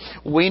help.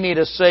 We need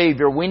a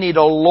Savior. We need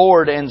a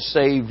Lord and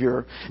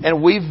Savior.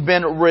 And we've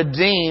been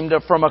redeemed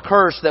from a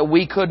curse that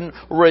we couldn't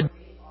redeem.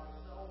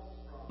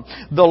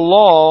 The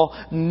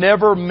law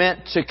never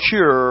meant to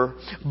cure,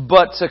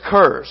 but to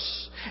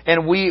curse.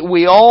 And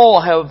we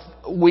all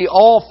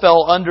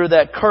fell under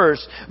that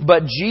curse,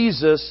 but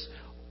Jesus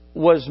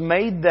was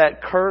made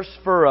that curse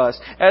for us.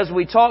 As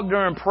we talked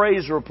during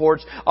praise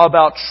reports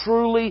about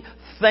truly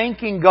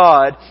thanking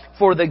God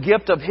for the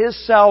gift of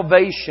His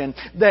salvation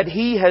that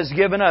He has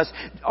given us,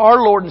 our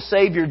Lord and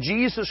Savior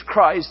Jesus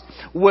Christ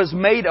was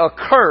made a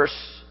curse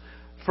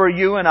for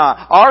you and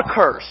I. Our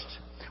cursed.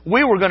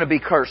 We were going to be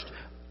cursed.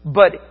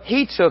 But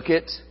He took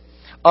it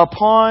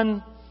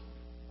upon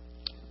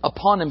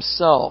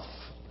Himself.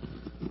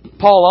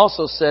 Paul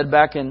also said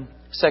back in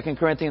 2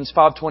 Corinthians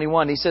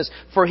 5:21, he says,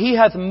 For He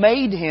hath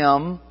made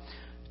Him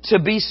to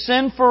be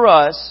sin for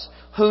us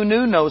who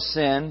knew no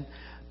sin,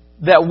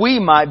 that we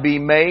might be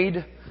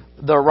made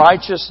the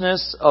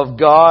righteousness of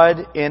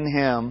God in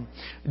Him.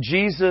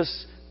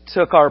 Jesus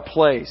took our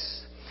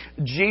place.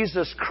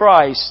 Jesus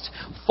Christ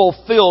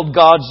fulfilled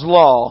God's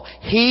law.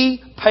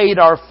 He paid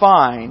our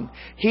fine.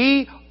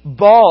 He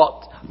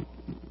bought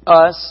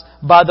us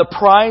by the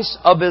price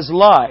of His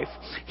life.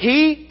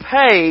 He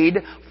paid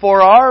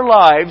for our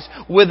lives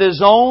with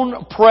His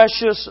own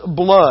precious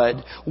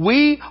blood.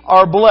 We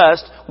are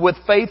blessed with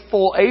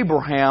faithful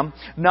Abraham,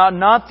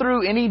 not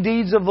through any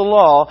deeds of the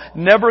law.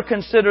 Never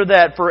consider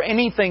that for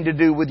anything to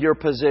do with your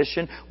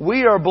position.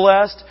 We are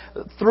blessed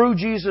through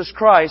Jesus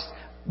Christ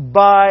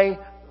by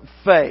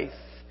faith.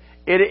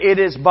 It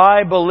is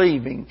by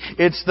believing.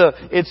 It's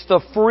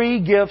the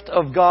free gift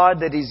of God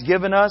that He's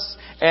given us.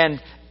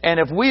 And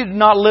if we're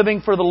not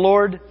living for the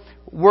Lord,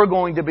 we're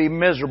going to be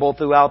miserable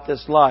throughout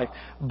this life.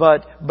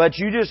 But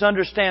you just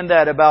understand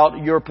that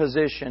about your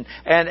position.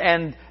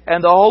 And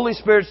the Holy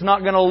Spirit's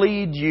not going to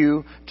lead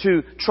you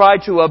to try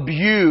to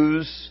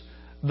abuse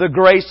the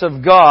grace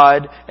of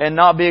God and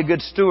not be a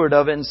good steward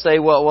of it and say,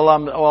 well,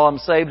 I'm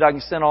saved, I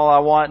can sin all I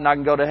want and I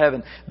can go to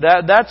heaven.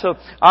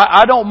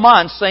 I don't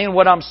mind saying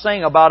what I'm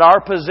saying about our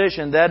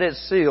position, that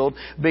it's sealed,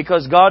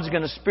 because God's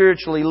going to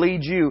spiritually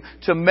lead you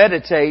to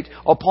meditate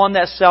upon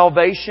that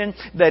salvation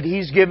that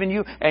He's given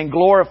you and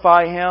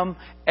glorify Him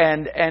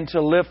and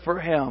to live for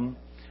Him.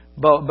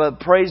 But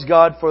praise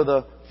God for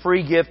the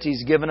free gift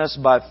He's given us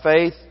by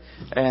faith,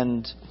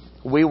 and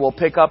we will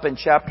pick up in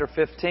chapter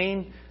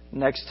 15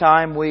 next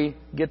time we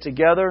get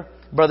together.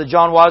 Brother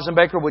John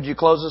Weisenbaker, would you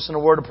close us in a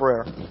word of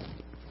prayer?